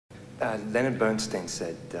Leonard Bernstein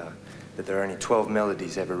said that there are only 12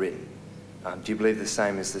 melodies ever written. Do you believe the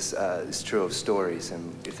same as this is true of stories,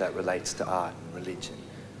 and if that relates to art and religion?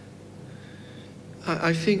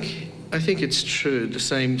 I think it's true. The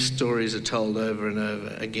same stories are told over and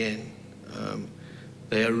over again.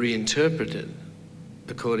 They are reinterpreted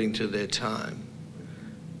according to their time,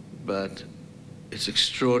 but it's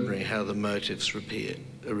extraordinary how the motifs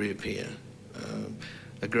reappear.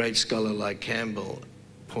 A great scholar like Campbell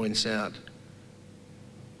points out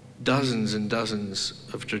dozens and dozens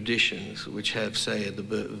of traditions which have, say, the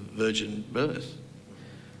virgin birth.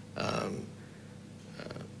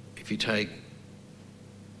 If you take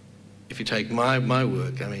my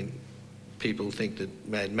work, I mean, people think that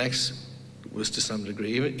Mad Max was to some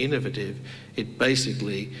degree innovative. It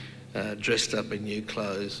basically dressed up in new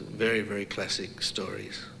clothes, very, very classic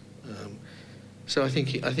stories. So I think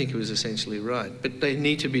he was essentially right. But they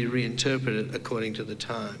need to be reinterpreted according to the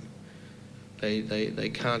time.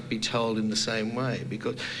 They can't be told in the same way,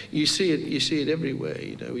 because you see it everywhere.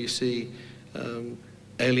 You know, you see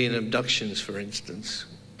alien abductions, for instance,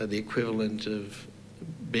 are the equivalent of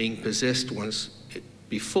being possessed once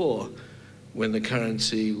before, when the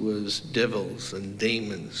currency was devils and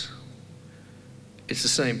demons. It's the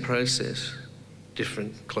same process,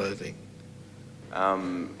 different clothing.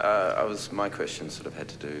 My question sort of had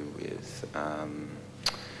to do with,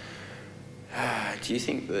 do you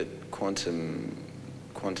think that quantum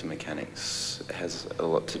mechanics has a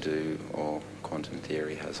lot to do, or quantum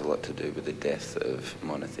theory has a lot to do with the death of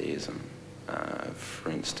monotheism? For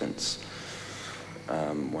instance,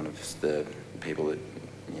 one of the people that,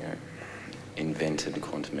 invented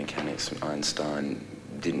quantum mechanics, Einstein,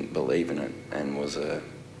 didn't believe in it and was a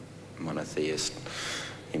monotheist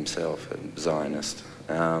himself, a Zionist.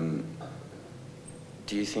 Do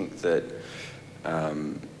you think that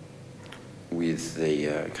with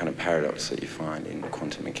the kind of paradox that you find in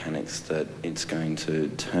quantum mechanics, that it's going to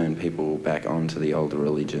turn people back onto the older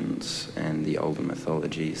religions and the older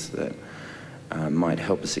mythologies that might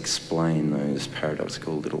help us explain those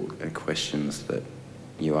paradoxical little questions that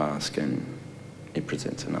you ask, and it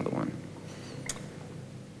presents another one?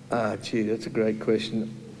 Gee, that's a great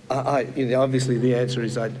question. Obviously the answer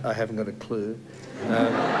is I haven't got a clue.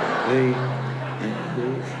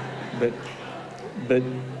 But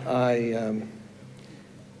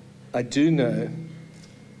I do know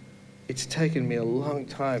it's taken me a long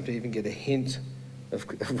time to even get a hint of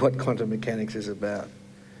what quantum mechanics is about.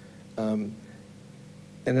 And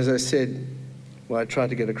as I said, I tried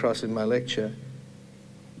to get across in my lecture,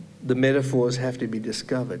 the metaphors have to be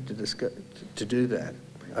discovered to do that.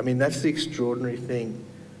 I mean, that's the extraordinary thing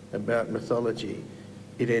about mythology.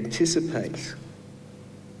 It anticipates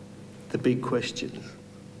the big questions.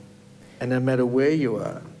 And no matter where you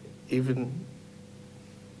are, even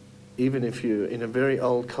if you're in a very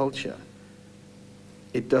old culture,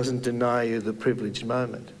 it doesn't deny you the privileged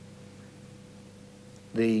moment.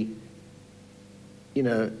 In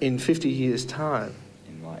 50 years' time...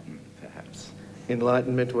 Enlightenment, perhaps.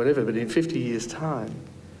 Enlightenment, whatever, but in 50 years' time,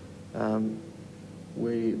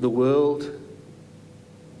 the world,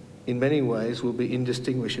 in many ways, will be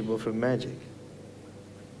indistinguishable from magic.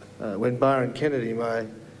 When Byron Kennedy, my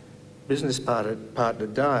business partner,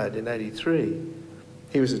 died in '83,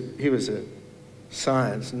 he was a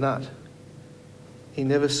science nut. He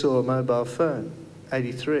never saw a mobile phone,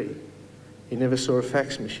 '83. He never saw a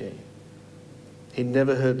fax machine. He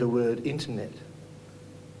never heard the word internet.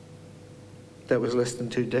 That was less than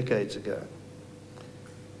 2 decades ago.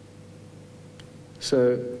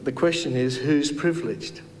 So the question is, who's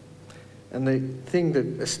privileged? And the thing that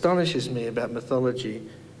astonishes me about mythology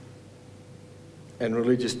and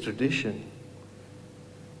religious tradition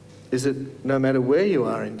is that no matter where you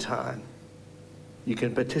are in time, you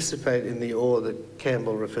can participate in the awe that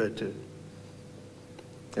Campbell referred to.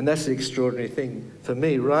 And that's the extraordinary thing. For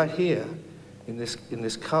me, right here, in this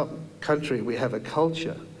country, we have a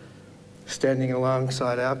culture standing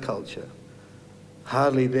alongside our culture,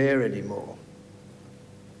 hardly there anymore,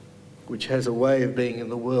 which has a way of being in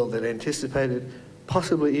the world that anticipated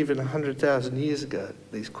possibly even 100,000 years ago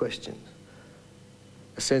these questions.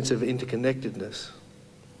 A sense of interconnectedness,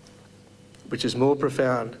 which is more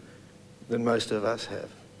profound than most of us have.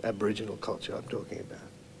 Aboriginal culture I'm talking about.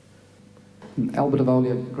 Albert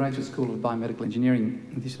Avolia, Graduate School of Biomedical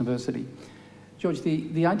Engineering at this university. George,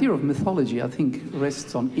 the idea of mythology, I think,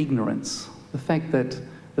 rests on ignorance. The fact that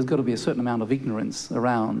there's got to be a certain amount of ignorance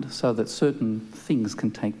around so that certain things can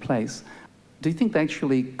take place. Do you think they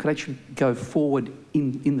could actually go forward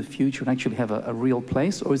in the future and actually have a real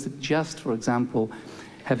place? Or is it just, for example,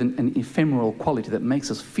 have an ephemeral quality that makes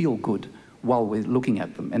us feel good while we're looking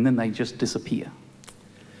at them, and then they just disappear?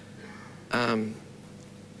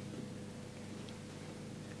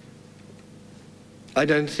 I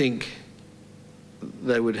don't think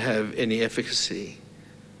they would have any efficacy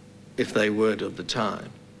if they weren't of the time.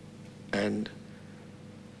 And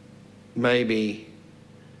maybe,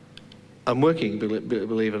 I'm working,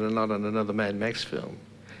 believe it or not, on another Mad Max film,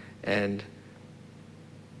 and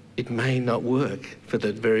it may not work for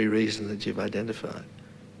that very reason that you've identified.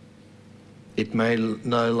 It may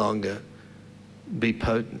no longer be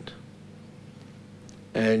potent.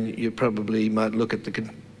 And you probably might look at the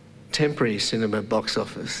contemporary cinema box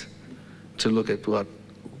office to look at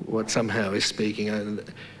what somehow is speaking.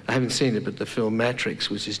 I haven't seen it, but the film Matrix,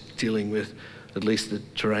 which is dealing with at least the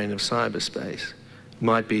terrain of cyberspace,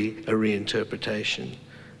 might be a reinterpretation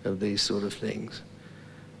of these sort of things.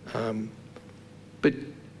 But,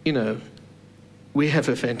 you know, we have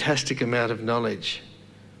a fantastic amount of knowledge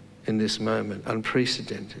in this moment,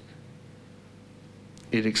 unprecedented.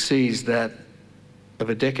 It exceeds that of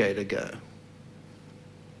a decade ago.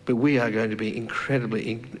 But we are going to be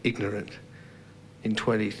incredibly ignorant in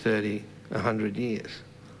 20, 30, 100 years.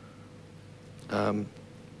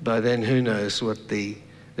 By then, who knows what the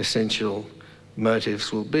essential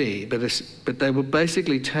motives will be, but they will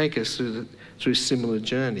basically take us through similar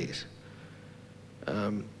journeys.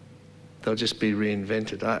 They'll just be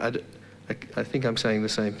reinvented. I think I'm saying the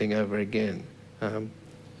same thing over again.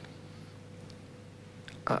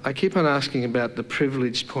 I keep on asking about the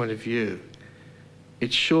privileged point of view.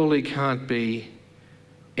 It surely can't be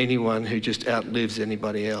anyone who just outlives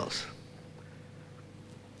anybody else.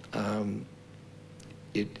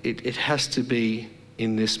 It has to be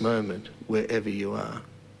in this moment, wherever you are.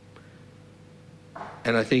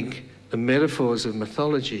 And I think the metaphors of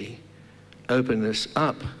mythology open us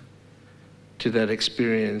up to that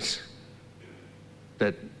experience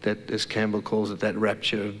that, as Campbell calls it, that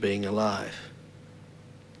rapture of being alive.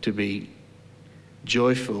 To be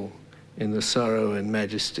joyful in the sorrow and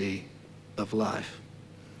majesty of life.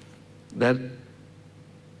 That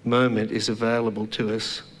moment is available to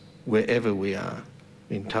us wherever we are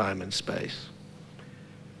in time and space.